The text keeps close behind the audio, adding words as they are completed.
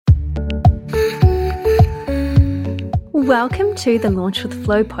Welcome to the Launch with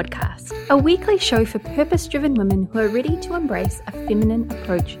Flow podcast, a weekly show for purpose-driven women who are ready to embrace a feminine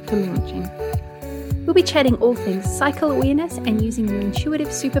approach to launching. We'll be chatting all things cycle awareness and using your intuitive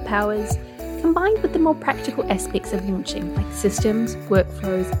superpowers, combined with the more practical aspects of launching like systems,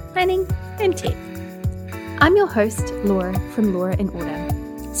 workflows, planning, and tech. I'm your host, Laura from Laura in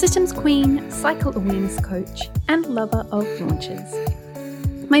Order, systems queen, cycle awareness coach, and lover of launches.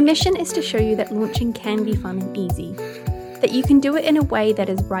 My mission is to show you that launching can be fun and easy, that you can do it in a way that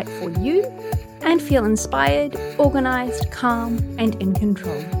is right for you and feel inspired, organized, calm, and in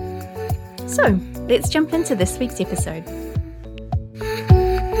control. So, let's jump into this week's episode.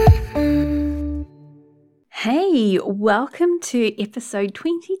 Hey, welcome to episode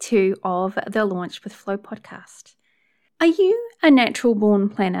 22 of the Launch with Flow podcast. Are you a natural born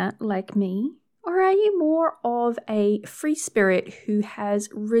planner like me? Or are you more of a free spirit who has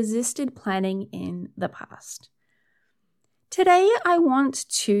resisted planning in the past? Today, I want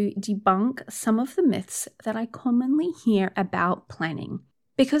to debunk some of the myths that I commonly hear about planning,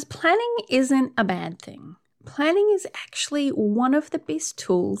 because planning isn't a bad thing. Planning is actually one of the best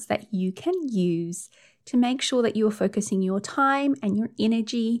tools that you can use to make sure that you're focusing your time and your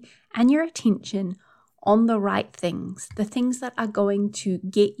energy and your attention on the right things, the things that are going to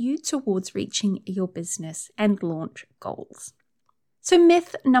get you towards reaching your business and launch goals. So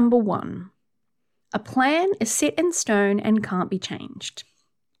myth number 1, a plan is set in stone and can't be changed.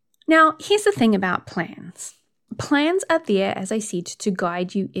 Now, here's the thing about plans. Plans are there, as I said, to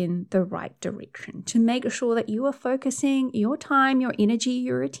guide you in the right direction, to make sure that you are focusing your time, your energy,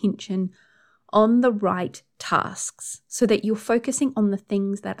 your attention on the right tasks so that you're focusing on the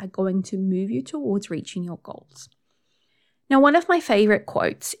things that are going to move you towards reaching your goals. Now, one of my favorite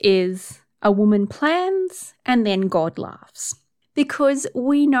quotes is, "A woman plans and then God laughs," because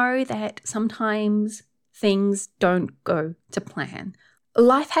we know that sometimes things don't go to plan.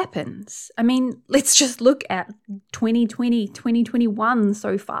 Life happens. I mean, let's just look at 2020, 2021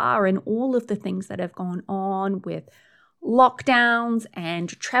 so far and all of the things that have gone on with lockdowns and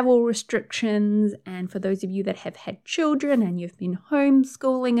travel restrictions, and for those of you that have had children and you've been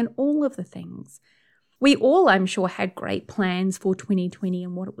homeschooling and all of the things. We all, I'm sure, had great plans for 2020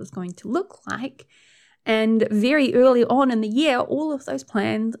 and what it was going to look like. And very early on in the year, all of those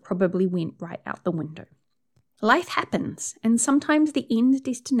plans probably went right out the window. Life happens, and sometimes the end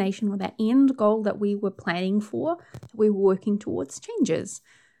destination or that end goal that we were planning for, that we were working towards, changes.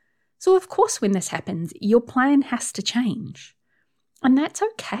 So of course, when this happens, your plan has to change. And that's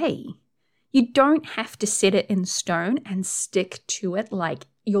okay. You don't have to set it in stone and stick to it like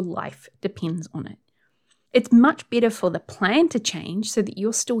your life depends on it. It's much better for the plan to change so that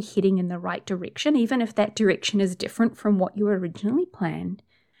you're still heading in the right direction, even if that direction is different from what you originally planned,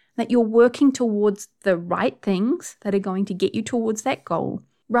 that you're working towards the right things that are going to get you towards that goal,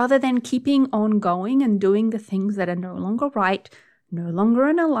 rather than keeping on going and doing the things that are no longer right, no longer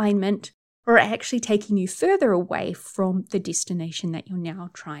in alignment, or actually taking you further away from the destination that you're now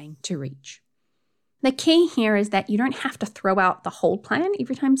trying to reach. The key here is that you don't have to throw out the whole plan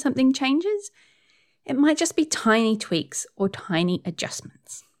every time something changes. It might just be tiny tweaks or tiny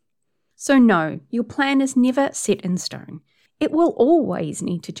adjustments. So no, your plan is never set in stone. It will always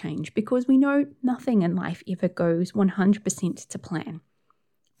need to change because we know nothing in life ever goes 100% to plan.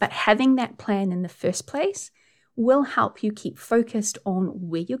 But having that plan in the first place will help you keep focused on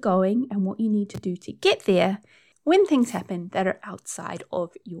where you're going and what you need to do to get there when things happen that are outside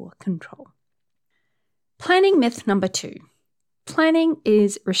of your control. Planning myth number 2. Planning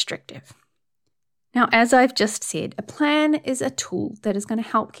is restrictive. Now, as I've just said, a plan is a tool that is going to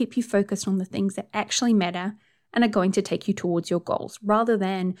help keep you focused on the things that actually matter and are going to take you towards your goals, rather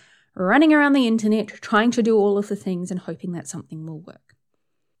than running around the internet trying to do all of the things and hoping that something will work.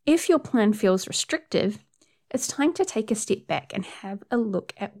 If your plan feels restrictive, it's time to take a step back and have a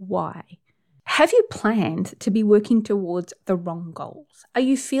look at why. Have you planned to be working towards the wrong goals? Are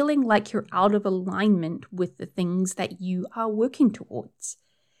you feeling like you're out of alignment with the things that you are working towards?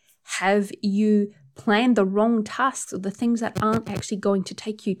 Have you planned the wrong tasks or the things that aren't actually going to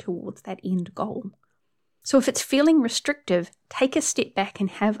take you towards that end goal? So if it's feeling restrictive, take a step back and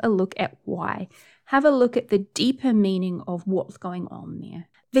have a look at why. Have a look at the deeper meaning of what's going on there.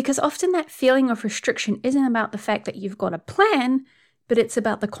 Because often that feeling of restriction isn't about the fact that you've got a plan, but it's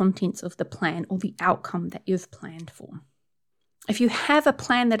about the contents of the plan or the outcome that you've planned for. If you have a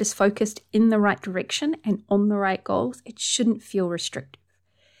plan that is focused in the right direction and on the right goals, it shouldn't feel restrictive.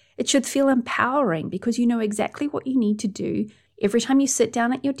 It should feel empowering because you know exactly what you need to do. Every time you sit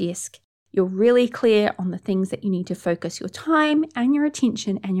down at your desk, you're really clear on the things that you need to focus your time and your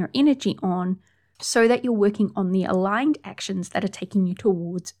attention and your energy on so that you're working on the aligned actions that are taking you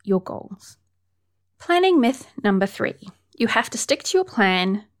towards your goals. Planning myth number 3. You have to stick to your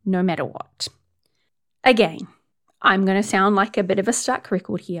plan no matter what. Again, I'm going to sound like a bit of a stuck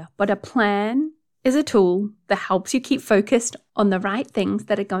record here, but a plan is a tool that helps you keep focused on the right things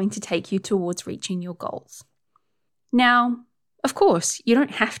that are going to take you towards reaching your goals. Now, of course, you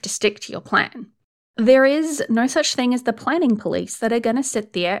don't have to stick to your plan. There is no such thing as the planning police that are going to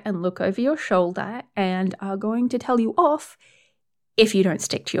sit there and look over your shoulder and are going to tell you off if you don't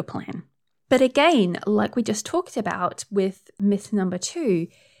stick to your plan. But again, like we just talked about with myth number 2,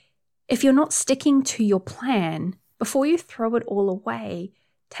 if you're not sticking to your plan, before you throw it all away,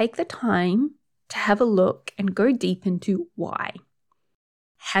 take the time to have a look and go deep into why.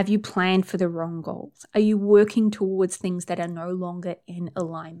 Have you planned for the wrong goals? Are you working towards things that are no longer in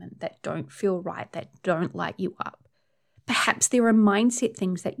alignment, that don't feel right, that don't light you up? Perhaps there are mindset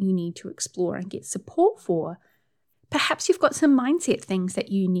things that you need to explore and get support for. Perhaps you've got some mindset things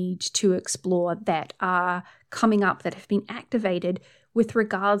that you need to explore that are coming up, that have been activated with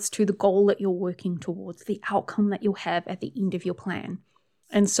regards to the goal that you're working towards, the outcome that you'll have at the end of your plan.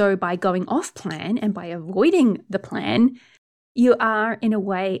 And so by going off plan and by avoiding the plan, you are in a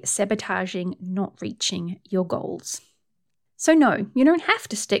way sabotaging not reaching your goals. So no, you don't have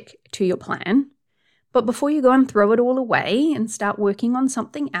to stick to your plan. But before you go and throw it all away and start working on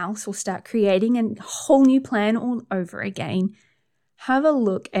something else or start creating a whole new plan all over again, have a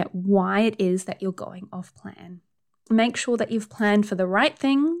look at why it is that you're going off plan. Make sure that you've planned for the right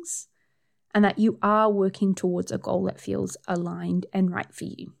things and that you are working towards a goal that feels aligned and right for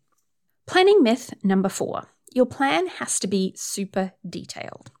you. Planning myth number 4. Your plan has to be super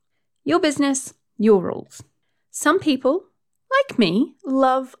detailed. Your business, your rules. Some people, like me,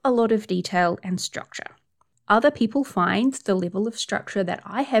 love a lot of detail and structure. Other people find the level of structure that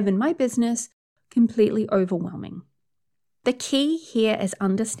I have in my business completely overwhelming. The key here is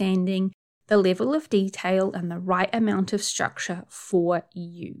understanding the level of detail and the right amount of structure for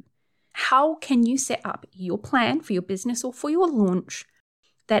you. How can you set up your plan for your business or for your launch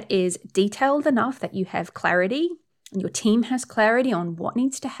that is detailed enough that you have clarity and your team has clarity on what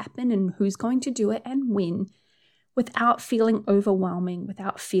needs to happen and who's going to do it and when, without feeling overwhelming,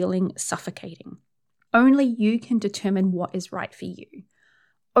 without feeling suffocating? Only you can determine what is right for you.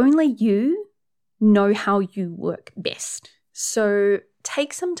 Only you know how you work best. So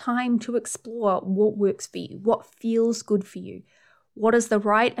take some time to explore what works for you, what feels good for you, what is the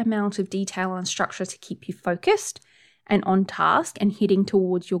right amount of detail and structure to keep you focused and on task and heading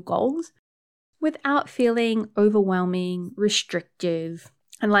towards your goals without feeling overwhelming, restrictive,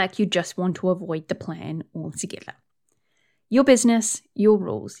 and like you just want to avoid the plan altogether. Your business, your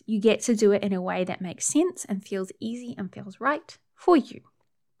rules. You get to do it in a way that makes sense and feels easy and feels right for you.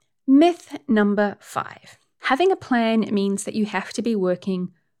 Myth number 5. Having a plan means that you have to be working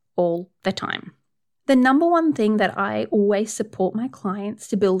all the time. The number one thing that I always support my clients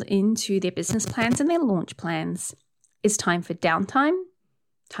to build into their business plans and their launch plans is time for downtime,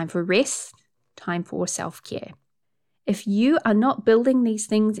 time for rest, time for self-care. If you are not building these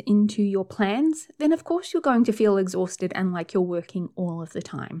things into your plans, then of course you're going to feel exhausted and like you're working all of the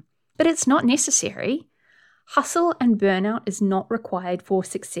time. But it's not necessary. Hustle and burnout is not required for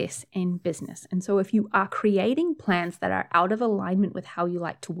success in business. And so if you are creating plans that are out of alignment with how you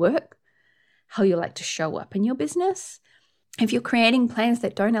like to work, how you like to show up in your business, if you're creating plans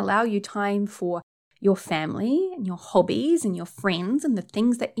that don't allow you time for your family and your hobbies and your friends and the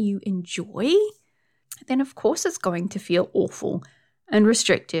things that you enjoy, then of course it's going to feel awful and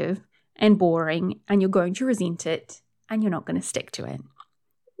restrictive and boring, and you're going to resent it and you're not going to stick to it.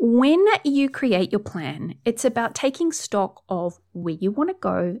 When you create your plan, it's about taking stock of where you want to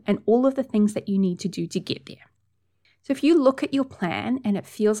go and all of the things that you need to do to get there. So if you look at your plan and it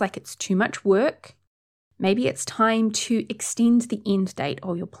feels like it's too much work, maybe it's time to extend the end date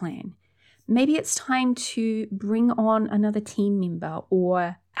of your plan. Maybe it's time to bring on another team member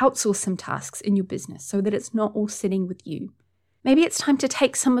or outsource some tasks in your business so that it's not all sitting with you. Maybe it's time to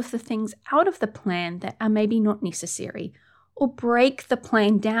take some of the things out of the plan that are maybe not necessary, or break the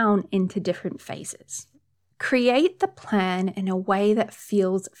plan down into different phases. Create the plan in a way that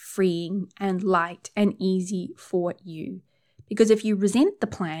feels freeing and light and easy for you. Because if you resent the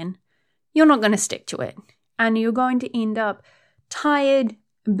plan, you're not going to stick to it. And you're going to end up tired,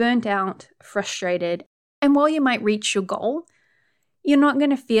 burnt out, frustrated. And while you might reach your goal, you're not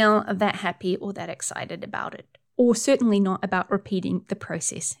going to feel that happy or that excited about it. Or certainly not about repeating the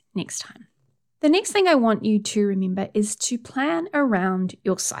process next time. The next thing I want you to remember is to plan around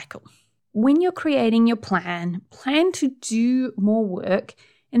your cycle. When you're creating your plan to do more work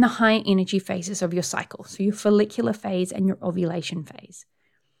in the high energy phases of your cycle, so your follicular phase and your ovulation phase.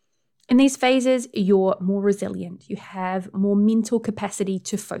 In these phases, you're more resilient, you have more mental capacity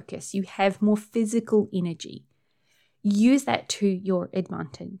to focus, you have more physical energy. Use that to your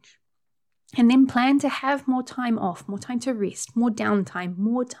advantage. And then plan to have more time off, more time to rest, more downtime,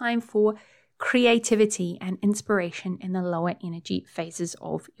 more time for creativity and inspiration in the lower energy phases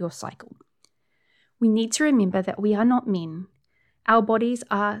of your cycle. We need to remember that we are not men. Our bodies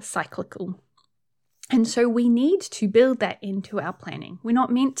are cyclical. And so we need to build that into our planning. We're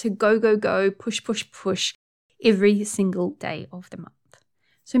not meant to go, push every single day of the month.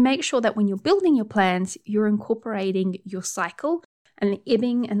 So make sure that when you're building your plans, you're incorporating your cycle and the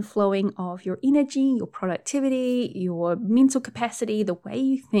ebbing and flowing of your energy, your productivity, your mental capacity, the way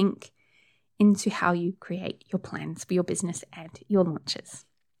you think into how you create your plans for your business and your launches.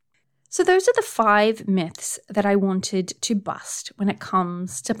 So those are the 5 myths that I wanted to bust when it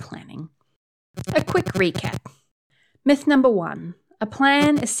comes to planning. A quick recap. Myth number 1, a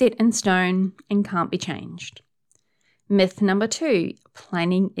plan is set in stone and can't be changed. Myth number 2,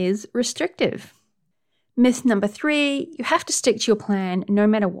 planning is restrictive. Myth number 3, you have to stick to your plan no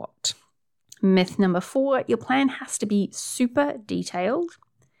matter what. Myth number 4, your plan has to be super detailed.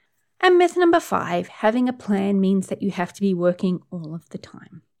 And myth number 5, having a plan means that you have to be working all of the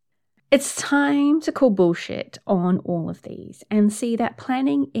time. It's time to call bullshit on all of these and see that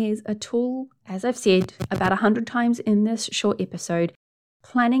planning is a tool, as I've said about 100 times in this short episode.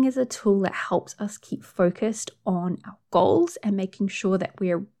 Planning is a tool that helps us keep focused on our goals and making sure that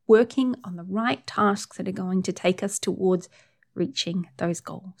we're working on the right tasks that are going to take us towards reaching those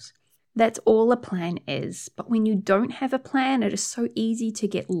goals. That's all a plan is. But when you don't have a plan, it is so easy to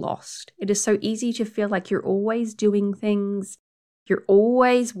get lost. It is so easy to feel like you're always doing things. You're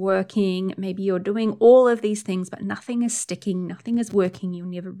always working. Maybe you're doing all of these things, but nothing is sticking. Nothing is working. You're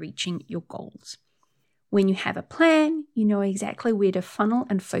never reaching your goals. When you have a plan, you know exactly where to funnel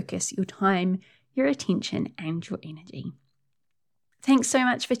and focus your time, your attention, and your energy. Thanks so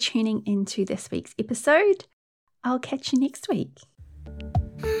much for tuning into this week's episode. I'll catch you next week.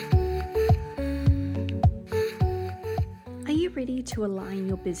 Are you ready to align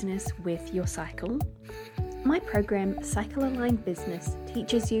your business with your cycle? My program, Cycle Aligned Business,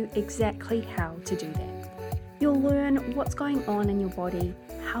 teaches you exactly how to do that. You'll learn what's going on in your body,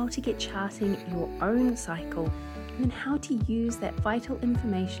 how to get charting your own cycle, and then how to use that vital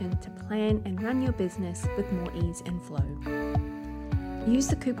information to plan and run your business with more ease and flow. Use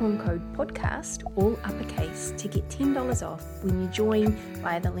the coupon code PODCAST, all uppercase, to get $10 off when you join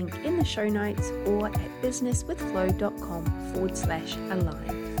via the link in the show notes or at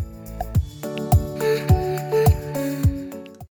businesswithflow.com/align.